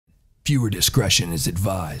Viewer discretion is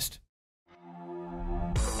advised.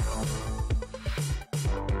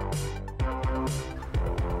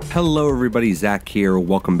 Hello everybody, Zach here.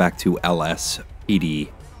 Welcome back to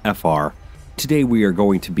LSPDFR. Today we are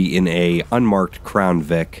going to be in a Unmarked Crown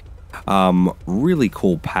Vic. Really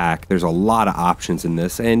cool pack. There's a lot of options in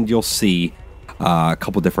this, and you'll see a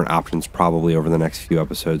couple different options probably over the next few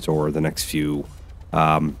episodes or the next few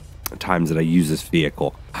times that I use this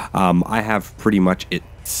vehicle. I have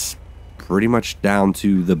it's pretty much down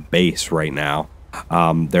to the base right now.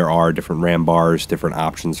 There are different ram bars, different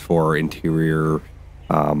options for interior,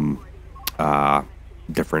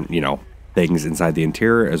 different, things inside the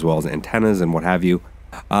interior, as well as antennas and what have you.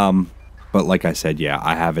 But like I said, yeah,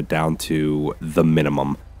 I have it down to the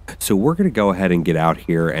minimum. So we're going to go ahead and get out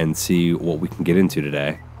here and see what we can get into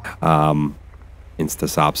today. Insta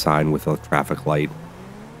stop sign with a traffic light.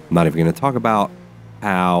 I'm not even going to talk about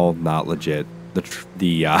how not legit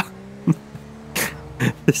the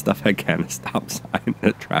stuff again, a stop sign and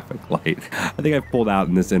a traffic light. I think I've pulled out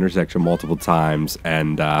in this intersection multiple times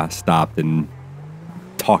and stopped and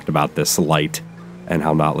talked about this light and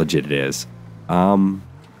how not legit it is. Yeah,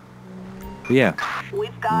 we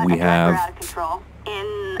have, out of control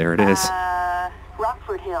in, there it is.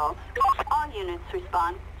 Rockford Hills. All units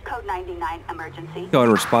respond. Code 99 emergency. Go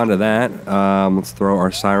and respond to that. Let's throw our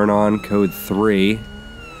siren on. Code 3.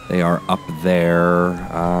 They are up there.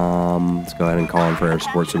 Let's go ahead and call in for air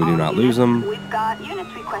support so we do not lose them. We've got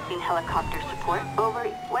units requesting helicopter support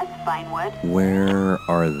over West Vinewood. Where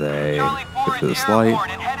are they? Go to this light.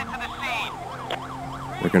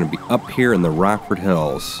 They're going to be up here in the Rockford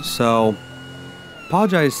Hills. So,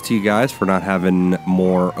 apologize to you guys for not having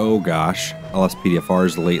more,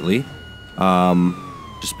 LSPDFRs lately.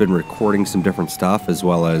 Just been recording some different stuff as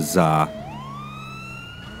well as, oh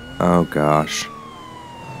gosh.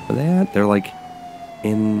 Where they at? They're like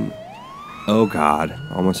in, oh god,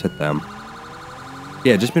 almost hit them.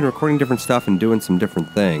 Yeah, just been recording different stuff and doing some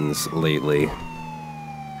different things lately.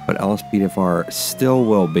 But LSPDFR still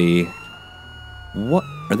will be. What?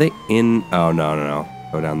 Are they in? Oh, no.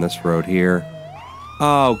 Go down this road here.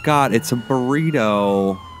 Oh god, it's a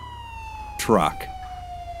burrito truck.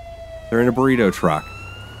 They're in a burrito truck.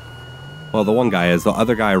 Well, the one guy is. The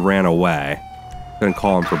other guy ran away. Gonna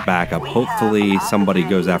call him for backup. Hopefully somebody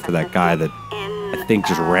goes after that guy that I think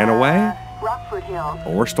just ran away.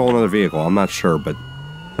 Or stole another vehicle. I'm not sure, but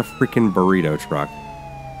a freaking burrito truck.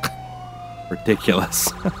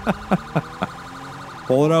 Ridiculous.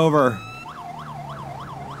 Pull it over.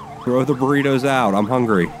 Throw the burritos out. I'm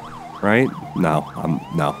hungry. Right? No.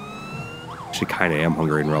 No. Actually, kind of am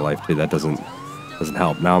hungry in real life, too. That doesn't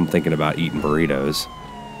help. Now I'm thinking about eating burritos.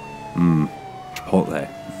 Chipotle.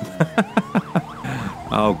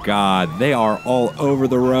 Oh, God. They are all over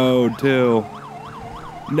the road, too.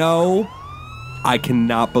 No. I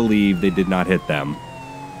cannot believe they did not hit them.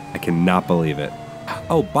 I cannot believe it.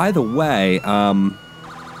 Oh, by the way, I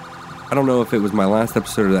don't know if it was my last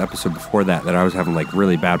episode or the episode before that I was having, like,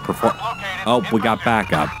 really bad performance. Oh, we got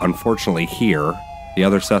backup. Unfortunately, here, the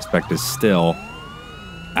other suspect is still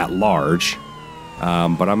at large. But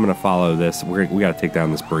I'm going to follow this. We got to take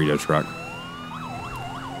down this burrito truck.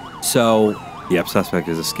 So, yep, suspect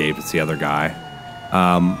has escaped. It's the other guy.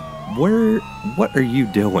 What are you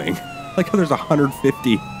doing? Like, there's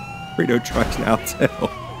 150 burrito trucks now, too.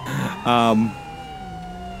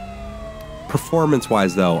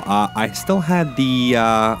 Performance-wise, though, I still had the,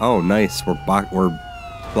 oh, nice. We're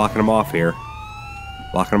blocking them off here.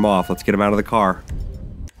 Blocking them off. Let's get them out of the car.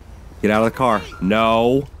 Get out of the car.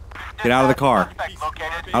 No. Get out of the car.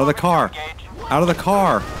 Out of the car. Out of the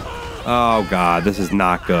car. Oh, God. This is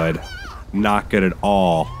not good. Not good at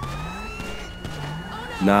all.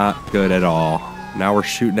 Not good at all. Now we're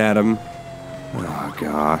shooting at him. Oh,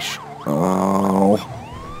 gosh. Oh.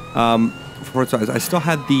 I still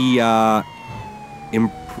had the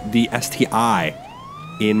STI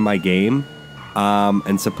in my game.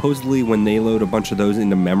 And supposedly when they load a bunch of those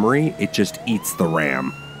into memory, it just eats the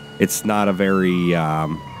RAM. It's not a very, yeah.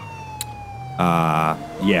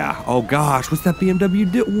 Oh gosh, what's that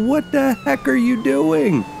BMW do? What the heck are you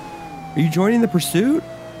doing? Are you joining the pursuit?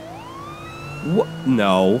 What?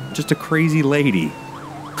 No, just a crazy lady.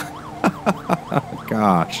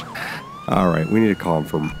 Gosh. All right, we need to call him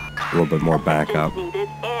for a little bit more backup. Needed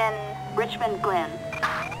in Richmond Glen.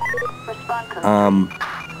 Respond code.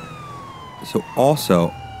 So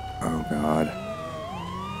also, oh god.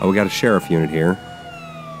 Oh, we got a sheriff unit here.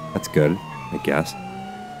 That's good, I guess.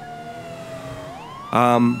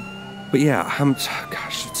 But yeah, I'm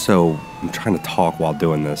trying to talk while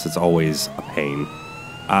doing this. It's always a pain.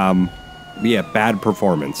 Yeah, bad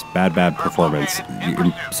performance. Bad performance.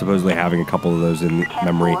 You're supposedly having a couple of those in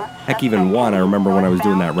memory. Heck, even one. I remember when I was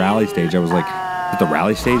doing that rally stage, I was like, is it the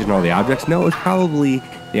rally stage and all the objects? No, it's probably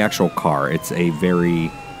the actual car. It's a very,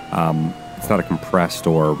 it's not a compressed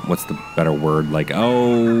or what's the better word? Like,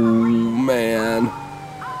 oh, man.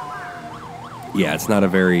 Yeah, it's not a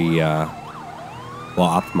very, well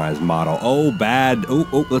optimized model. Oh, bad.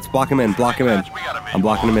 Oh, let's block him in. Block him in. I'm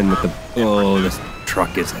blocking him in with the, oh, this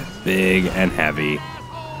truck is big and heavy.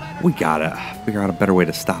 We gotta figure out a better way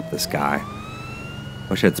to stop this guy.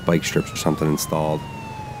 Wish I had spike strips or something installed.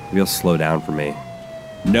 Maybe he'll slow down for me.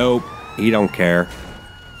 Nope, he don't care.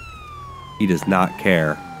 He does not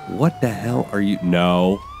care. What the hell are you?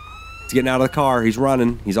 No. He's getting out of the car. He's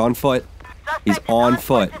running. He's on foot. He's on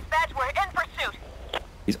foot.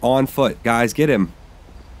 He's on foot. Guys, get him.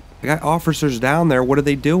 I got officers down there. What are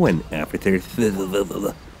they doing?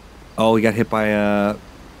 Oh, he got hit by a...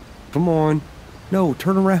 Come on. No,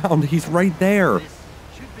 turn around. He's right there.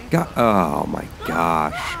 Oh, my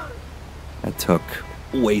gosh. That took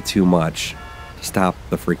way too much to stop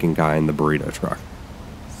the freaking guy in the burrito truck.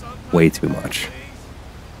 Way too much.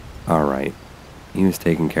 All right. He was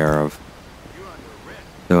taken care of.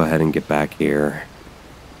 Go ahead and get back here.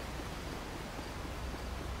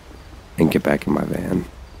 And get back in my van.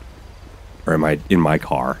 Or in my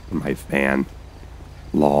car. In my van.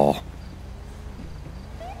 Lol.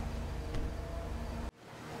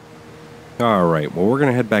 Alright, well, we're going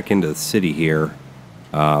to head back into the city here.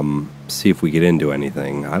 See if we get into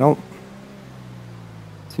anything. I don't...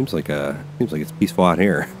 Seems like it's peaceful out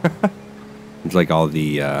here. It's like all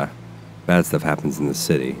the bad stuff happens in the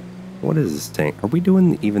city. What is this thing? Are we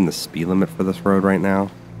doing even the speed limit for this road right now?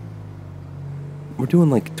 We're doing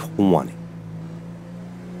like 20.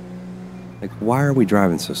 Like, why are we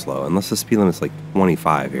driving so slow? Unless the speed limit's like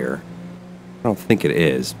 25 here. I don't think it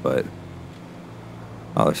is, but...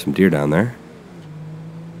 Oh, there's some deer down there.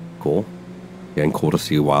 Cool. Again, cool to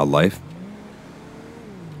see wildlife.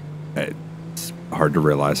 It's hard to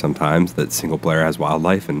realize sometimes that single player has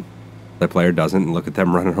wildlife and that player doesn't, and look at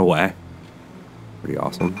them running away. Pretty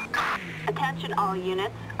awesome. Attention all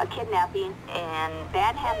units, a kidnapping in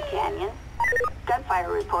Badham Canyon.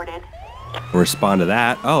 Gunfire reported. We'll respond to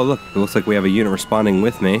that. Oh, look, it looks like we have a unit responding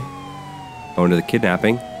with me. Going to the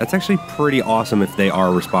kidnapping. That's actually pretty awesome if they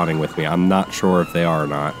are responding with me. I'm not sure if they are or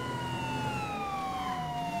not.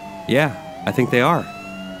 Yeah, I think they are.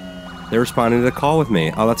 They're responding to the call with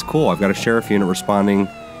me. Oh, that's cool. I've got a sheriff unit responding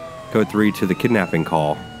code 3 to the kidnapping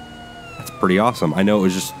call. That's pretty awesome. I know it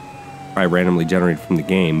was just probably randomly generated from the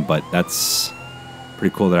game, but that's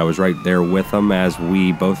pretty cool that I was right there with them as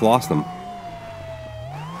we both lost them.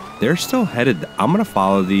 They're still headed. I'm going to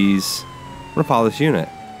follow these. I'm going to follow this unit.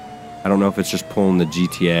 I don't know if it's just pulling the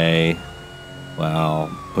GTA. Well,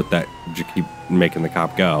 keep making the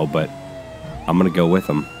cop go, but I'm going to go with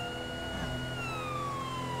them.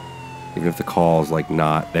 Even if the call's like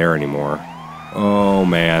not there anymore. Oh,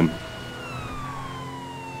 man.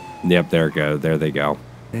 Yep, there it goes. There they go.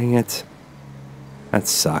 Dang it. That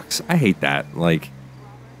sucks. I hate that. Like,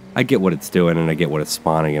 I get what it's doing and I get what it's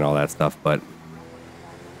spawning and all that stuff, but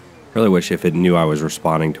really wish if it knew I was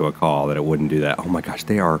responding to a call that it wouldn't do that. Oh my gosh,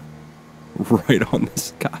 they are right on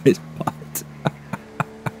this guy's butt.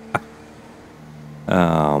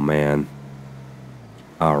 Oh, man.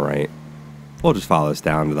 All right. We'll just follow this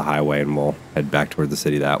down to the highway and we'll head back toward the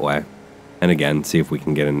city that way. And again, see if we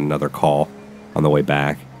can get another call on the way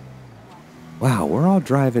back. Wow, we're all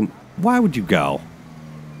driving. Why would you go?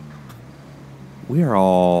 We are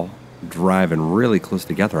all driving really close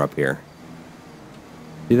together up here.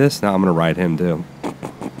 See this? Now I'm going to ride him too.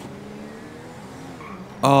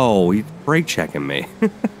 Oh, he's brake checking me.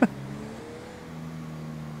 Look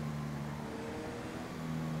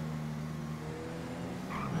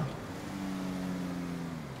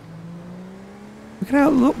at how,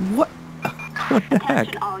 look, what the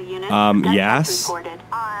heck? Yes.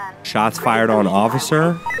 Shots fired on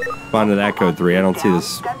officer. Respond to that code 3. I don't see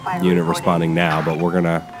this unit responding now, but we're going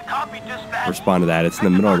to respond to that. It's in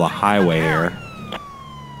the middle of the highway here.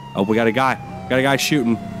 Oh, we got a guy. Got a guy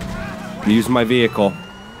shooting. I'm using my vehicle.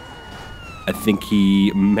 I think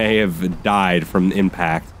he may have died from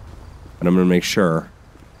impact, but I'm going to make sure.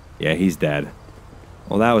 Yeah, he's dead.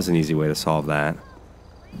 Well, that was an easy way to solve that.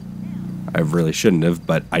 I really shouldn't have,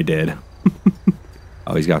 but I did.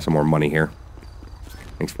 Oh, he's got some more money here.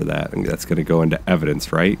 Thanks for that. And that's going to go into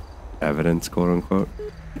evidence, right? Evidence, quote unquote.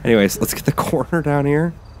 Anyways, let's get the corner down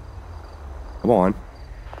here. Come on.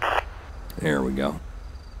 There we go.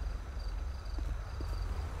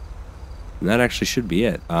 And that actually should be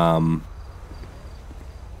it.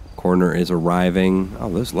 corner is arriving. Oh,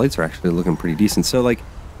 those lights are actually looking pretty decent. So, like,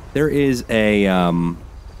 there is a,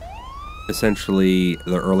 essentially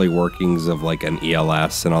the early workings of, like, an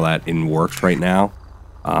ELS and all that in works right now.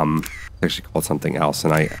 It's actually called something else,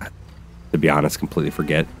 and I, to be honest, completely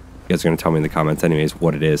forget. You guys are going to tell me in the comments anyways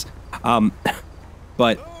what it is.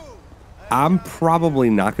 But I'm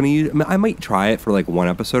probably not going to use, I might try it for, like, one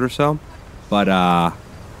episode or so. But,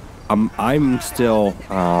 I'm still,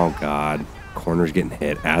 oh, God. Corner's getting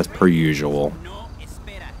hit, as per usual.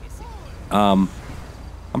 I'm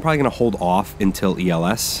probably going to hold off until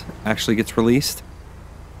ELS actually gets released.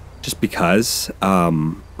 Just because,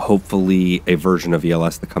 hopefully a version of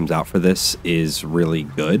ELS that comes out for this is really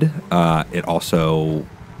good. It also,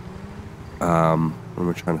 what am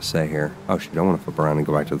I trying to say here? Oh, shoot, I want to flip around and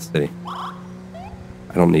go back to the city.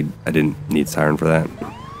 I didn't need siren for that.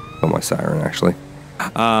 Oh, my siren, actually.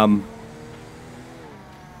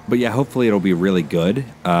 But yeah, hopefully it'll be really good.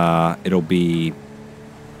 Hopefully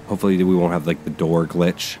we won't have like the door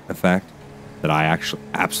glitch effect that I actually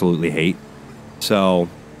absolutely hate. So,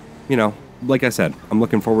 you know, like I said, I'm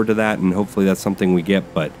looking forward to that, and hopefully that's something we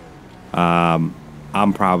get, but I'm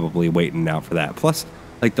probably waiting out for that. Plus,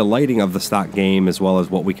 like the lighting of the stock game, as well as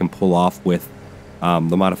what we can pull off with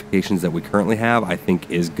the modifications that we currently have, I think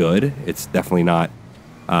is good. It's definitely not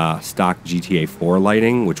stock GTA 4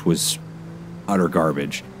 lighting, which was utter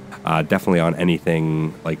garbage. Definitely on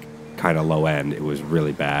anything like kind of low end, it was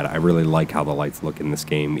really bad. I really like how the lights look in this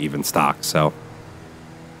game, even stock. So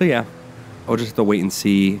yeah, I'll just have to wait and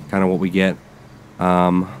see kind of what we get.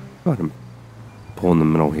 Go ahead and pull in the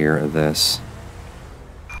middle here of this.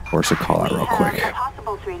 Or should call out real quick.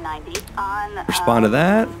 Respond to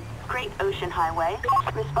that. Great Ocean Highway.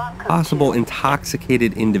 Possible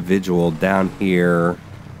intoxicated individual down here.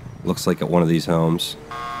 Looks like at one of these homes.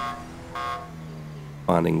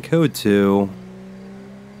 Responding code 2.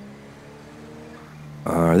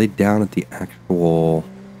 Are they down at the actual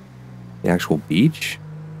beach?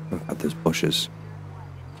 What about those bushes?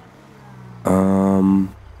 I don't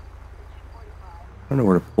know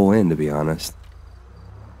where to pull in, to be honest.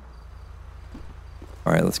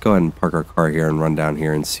 All right, let's go ahead and park our car here and run down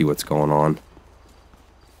here and see what's going on.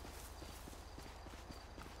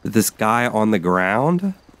 This guy on the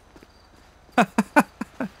ground?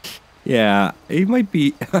 Yeah, he might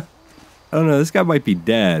be... I don't know, this guy might be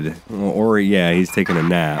dead. Or, yeah, he's taking a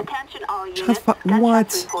nap.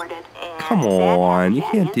 What? Come on, you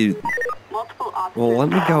can't do... Well, let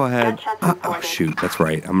me go ahead. Oh, shoot, that's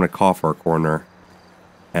right. I'm going to call for a corner.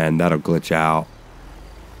 And that'll glitch out.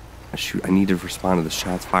 Shoot, I need to respond to the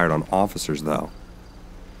shots fired on officers, though.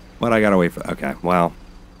 But I gotta wait for... Okay, well...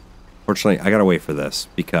 Fortunately, I gotta wait for this.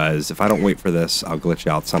 Because if I don't wait for this, I'll glitch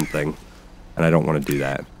out something. And I don't want to do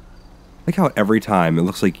that. Like how every time it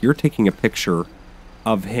looks like you're taking a picture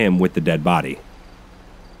of him with the dead body.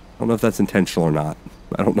 I don't know if that's intentional or not.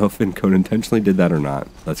 I don't know if Encode intentionally did that or not.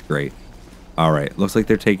 That's great. Alright, looks like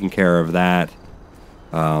they're taking care of that.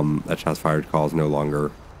 That shots fired call is no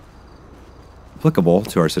longer applicable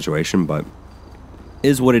to our situation, but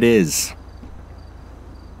is what it is.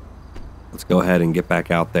 Let's go ahead and get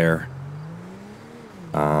back out there.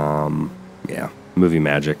 Yeah, movie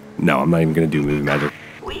magic. No, I'm not even going to do movie magic.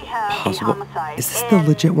 Possible. Is this the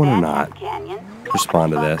legit one or not?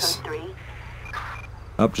 Respond to this.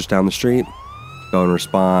 Up, just down the street. Go and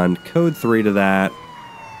respond. Code 3 to that.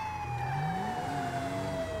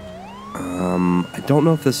 I don't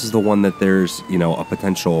know if this is the one that there's, you know, a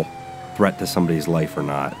potential threat to somebody's life or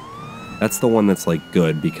not. That's the one that's, like,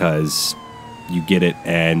 good because you get it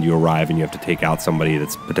and you arrive and you have to take out somebody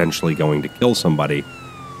that's potentially going to kill somebody.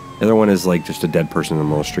 The other one is, like, just a dead person in the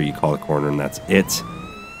middle of the street. You call it corner and that's it.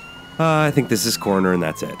 I think this is corner and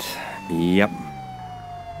that's it. Yep.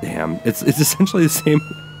 Damn. It's essentially the same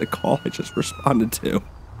the call I just responded to.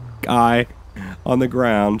 Guy on the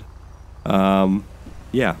ground.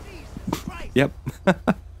 Yeah. Yep.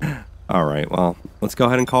 Alright, well, let's go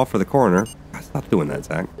ahead and call for the corner. Stop doing that,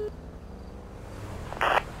 Zach.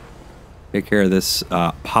 Take care of this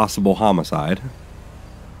possible homicide.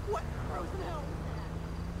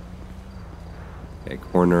 Okay,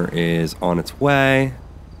 corner is on its way.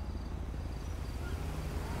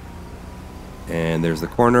 And there's the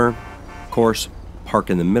corner. Of course, park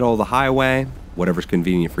in the middle of the highway. Whatever's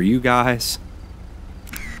convenient for you guys.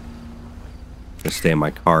 Just stay in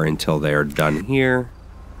my car until they're done here.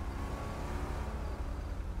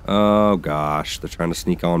 Oh gosh, they're trying to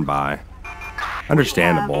sneak on by.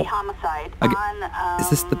 Understandable. Is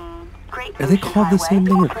this the... Are they called the same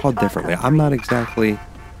thing or called differently? I'm not exactly...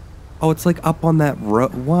 Oh, it's like up on that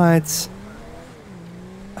road. What?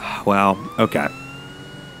 Well, okay.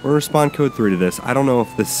 We're gonna respond code 3 to this. I don't know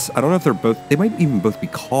if they're both, they might even both be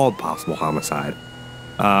called possible homicide.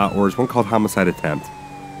 Or is one called homicide attempt?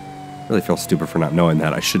 I really feel stupid for not knowing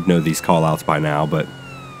that. I should know these callouts by now, but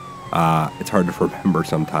it's hard to remember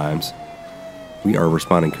sometimes. We are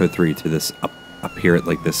responding code 3 to this up here at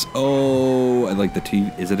like this, oh, at like the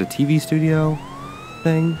TV, is it a TV studio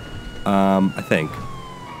thing? I think.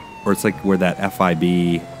 Or it's like where that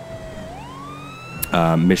FIB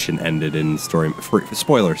mission ended in story.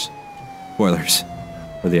 Spoilers. Spoilers.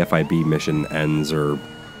 Where the FIB mission ends, or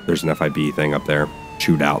there's an FIB thing up there.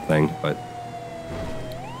 Shootout thing, but.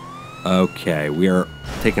 Okay, we are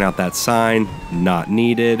taking out that sign. Not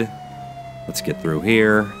needed. Let's get through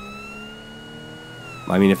here.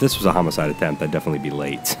 I mean, if this was a homicide attempt, I'd definitely be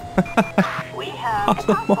late. We have a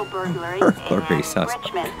possible burglary in Richmond.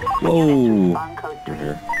 Whoa.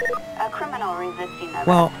 A criminal resisting arrest.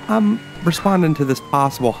 Well, I'm responding to this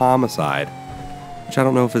possible homicide, which I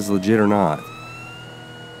don't know if is legit or not.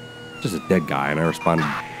 Just a dead guy, and I responded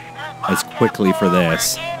as quickly for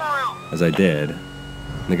this as I did.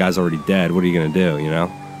 And the guy's already dead. What are you gonna do, you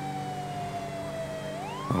know?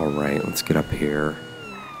 Alright, let's get up here.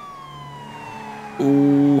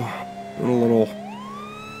 Ooh, a little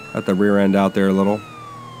at the rear end out there a little.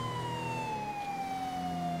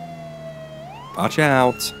 Watch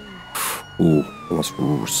out. Ooh, almost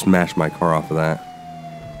smashed my car off of that.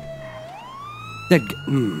 Dead,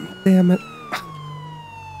 damn it.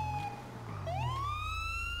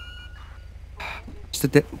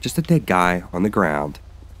 Just a dead guy on the ground.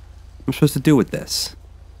 What am I supposed to do with this?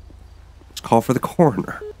 Just call for the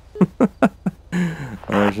coroner. Oh,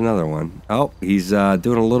 there's another one. Oh, he's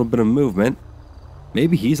doing a little bit of movement.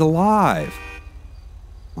 Maybe he's alive.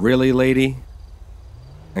 Really, lady?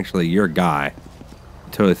 Actually, you're a guy. I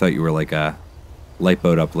totally thought you were like a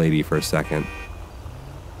light-boat up lady for a second.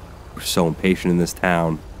 We're so impatient in this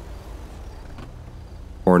town.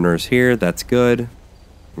 Coroner's here. That's good.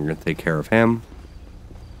 We're going to take care of him.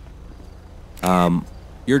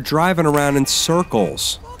 You're driving around in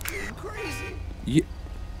circles.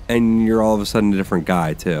 And you're all of a sudden a different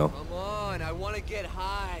guy, too. Come on, I want to get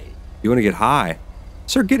high. You want to get high?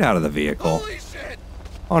 Sir, get out of the vehicle. Holy shit!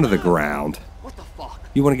 Onto the ground. What the fuck?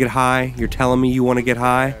 You want to get high? You're telling me you want to get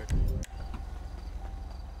high?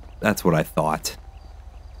 That's what I thought.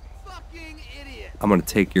 Fucking idiot. I'm going to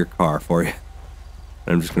take your car for you.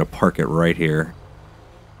 And I'm just going to park it right here.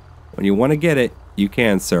 When you want to get it, you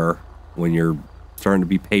can, sir. When you're starting to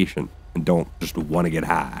be patient and don't just want to get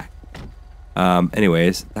high.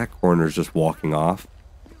 Anyways, that coroner's just walking off.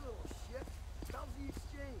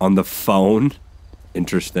 On the phone.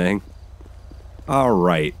 Interesting.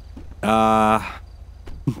 Alright.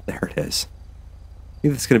 There it is. I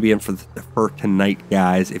think that's going to be it for tonight,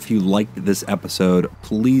 guys. If you liked this episode,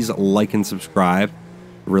 please like and subscribe.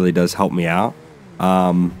 It really does help me out.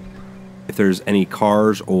 If there's any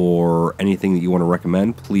cars or anything that you want to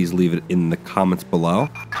recommend, please leave it in the comments below.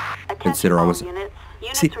 Consider almost...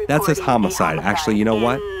 See, that says homicide. Actually, you know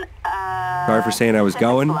what? Sorry for saying I was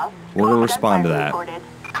going. We're going to respond to that.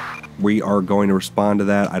 We are going to respond to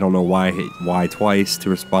that. I don't know why twice to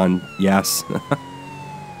respond yes.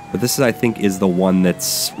 But this is, I think, is the one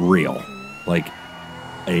that's real. Like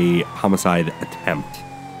a homicide attempt.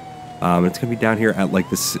 It's going to be down here at like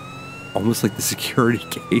this, almost like the security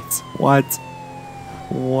gates. What?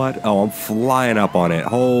 What? Oh, I'm flying up on it.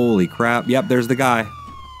 Holy crap. Yep, there's the guy.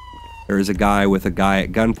 There is a guy with a guy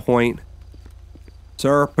at gunpoint.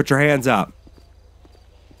 Sir, put your hands up.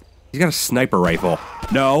 He's got a sniper rifle.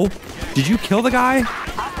 No. Did you kill the guy?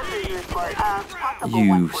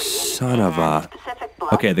 You son of a...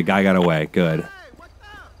 Okay, the guy got away. Good.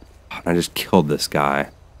 I just killed this guy.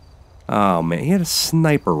 Oh, man. He had a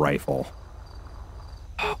sniper rifle.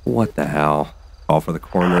 What the hell? Call for the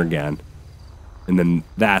coroner again. And then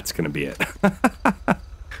that's going to be it.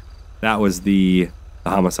 That was the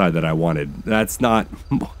homicide that I wanted. That's not...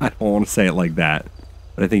 I don't want to say it like that.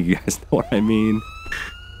 But I think you guys know what I mean.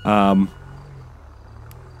 So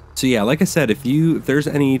yeah, like I said, if there's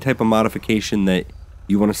any type of modification that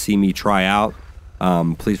you want to see me try out,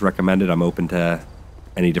 please recommend it. I'm open to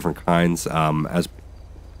any different kinds. As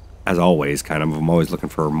always, kind of, I'm always looking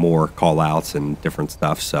for more call-outs and different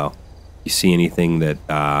stuff. So if you see anything that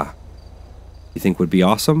you think would be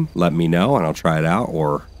awesome, let me know and I'll try it out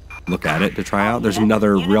or look at it to try out. There's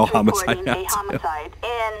another real homicide now too.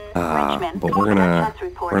 But we're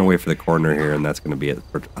gonna wait for the coroner here, and that's gonna be it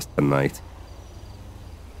for us tonight.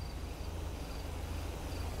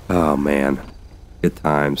 Oh man, good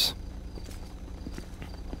times.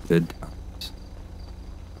 Good times.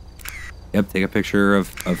 Yep, take a picture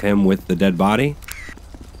of him with the dead body.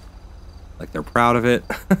 Like they're proud of it.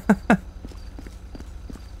 I'm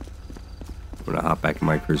gonna hop back in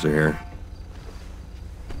my cruiser here.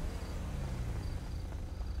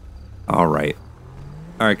 Alright.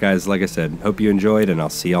 Alright guys, like I said, hope you enjoyed and I'll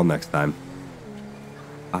see y'all next time.